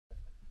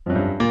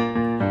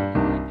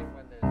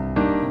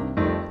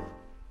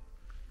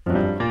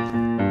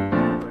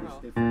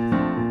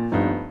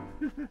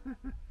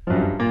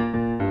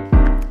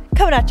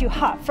coming at you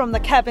hot from the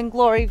Cabin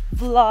Glory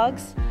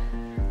vlogs.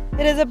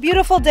 It is a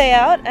beautiful day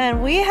out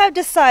and we have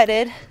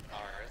decided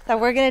that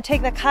we're gonna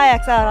take the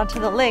kayaks out onto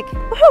the lake.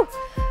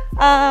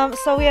 Woohoo!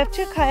 So we have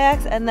 2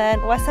 kayaks and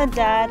then Wes and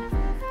Dad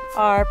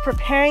are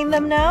preparing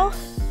them now,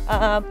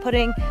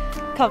 putting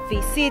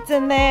comfy seats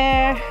in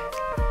there,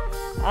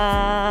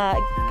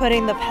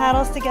 putting the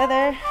paddles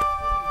together.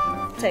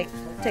 Take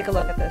a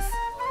look at this.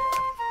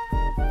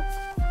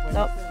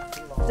 Nope,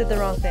 did the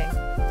wrong thing.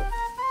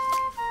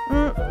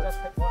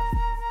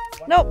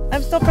 Nope,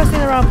 I'm still pressing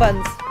the wrong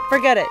buttons.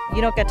 Forget it,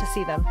 you don't get to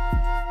see them.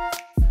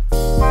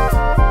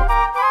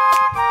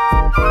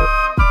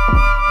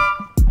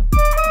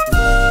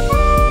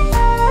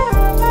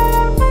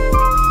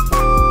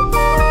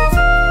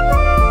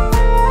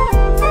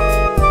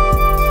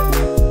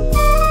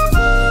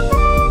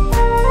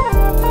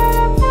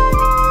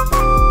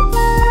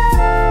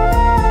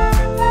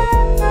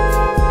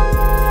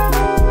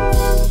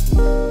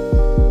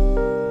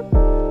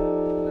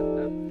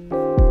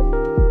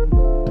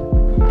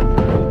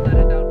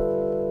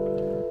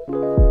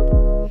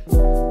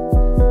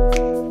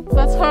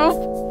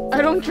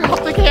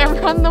 Drop the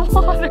camera on the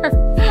water.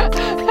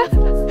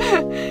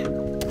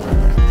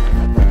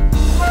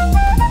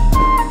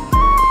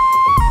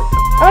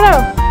 Oh no!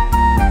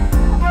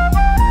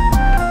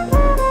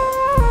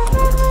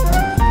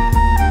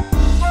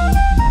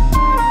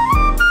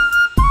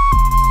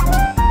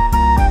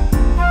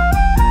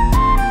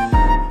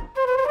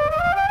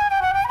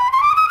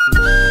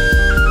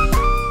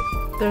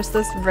 There's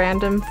this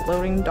random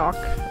floating dock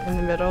in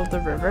the middle of the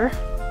river.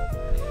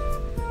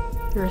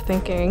 We were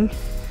thinking,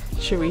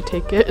 should we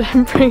take it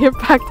and bring it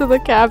back to the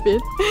cabin?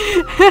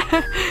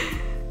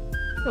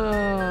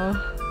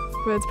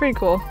 But it's pretty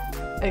cool.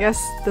 I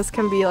guess this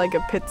can be like a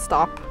pit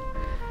stop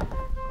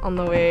on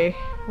the way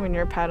when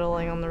you're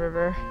paddling on the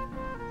river.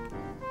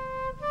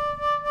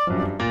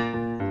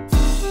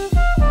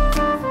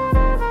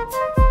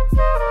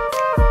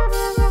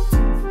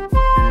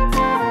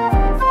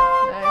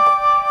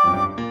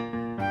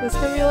 Nice. This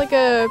can be like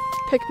a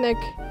picnic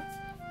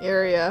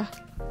area.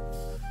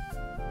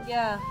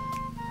 Yeah.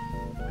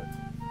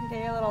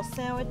 Get your little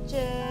sandwiches,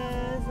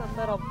 a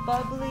little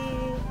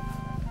bubbly,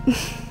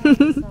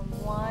 some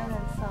wine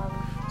and some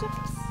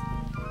chips.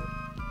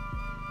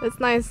 It's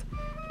nice.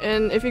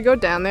 And if you go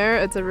down there,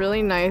 it's a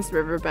really nice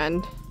river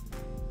bend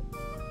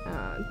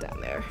down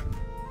there.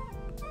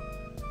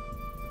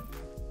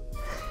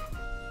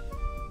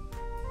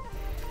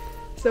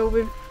 So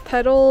we've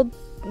pedaled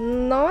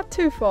not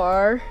too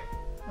far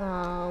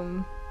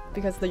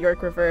because the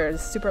York River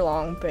is super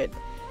long, but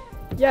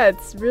yeah,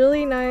 it's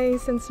really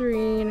nice and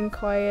serene and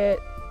quiet,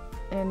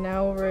 and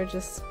now we're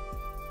just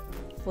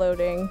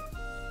floating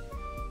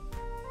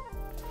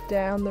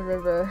down the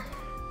river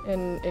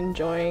and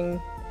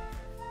enjoying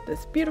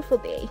this beautiful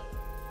day.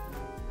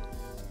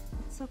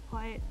 It's so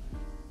quiet.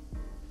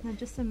 Now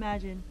just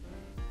imagine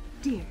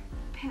deer,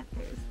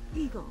 panthers,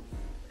 eagles.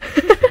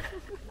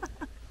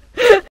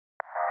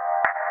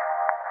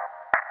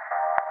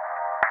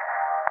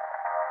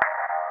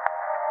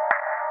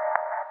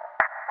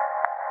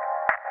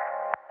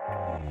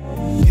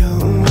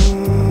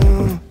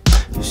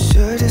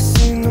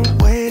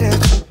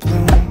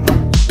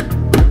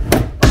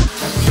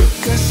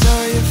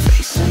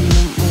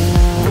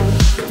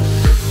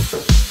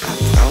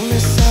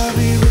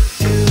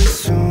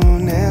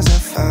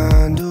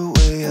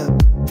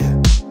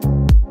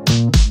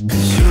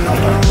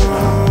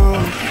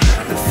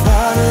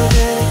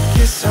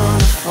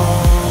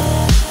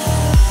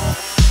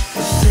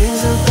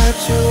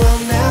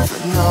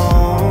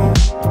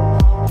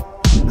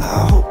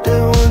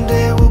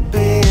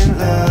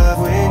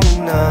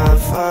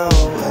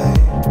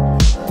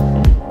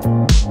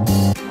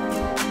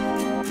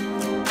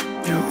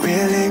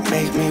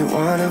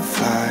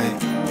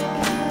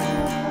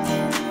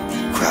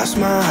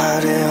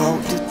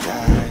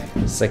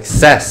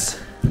 Success!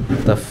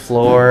 The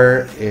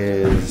floor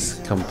is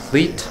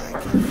complete.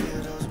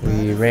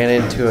 We ran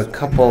into a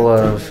couple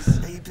of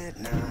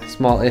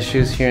small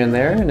issues here and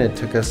there, and it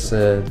took us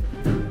a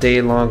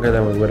day longer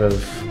than we would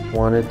have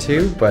wanted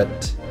to,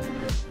 but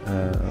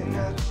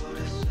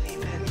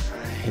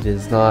it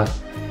is not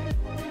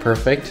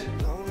perfect,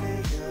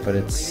 but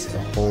it's a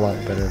whole lot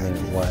better than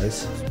it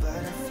was,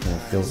 and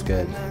it feels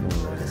good. We're happy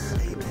with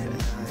it.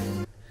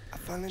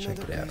 Check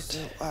it out.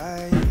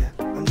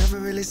 I'm never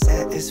really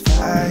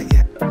satisfied,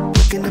 yeah.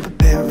 Waking up a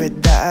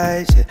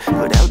paradise,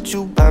 yeah. Without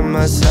you by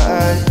my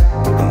side.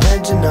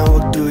 Imagine I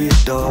walk through your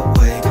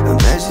doorway.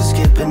 Imagine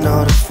skipping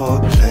all the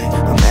foreplay.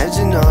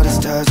 Imagine all the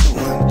stars in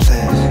one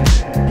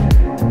place.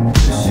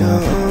 'Cause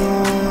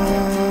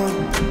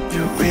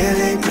you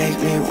really make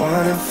me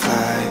wanna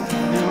fly.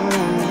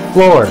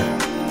 Floor.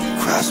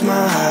 Cross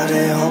my heart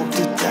and hope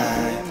to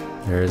die.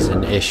 There is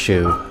an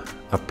issue,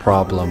 a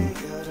problem.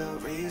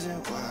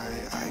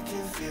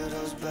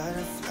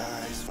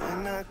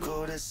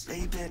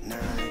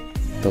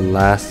 The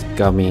last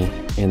gummy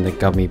in the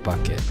gummy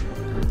bucket.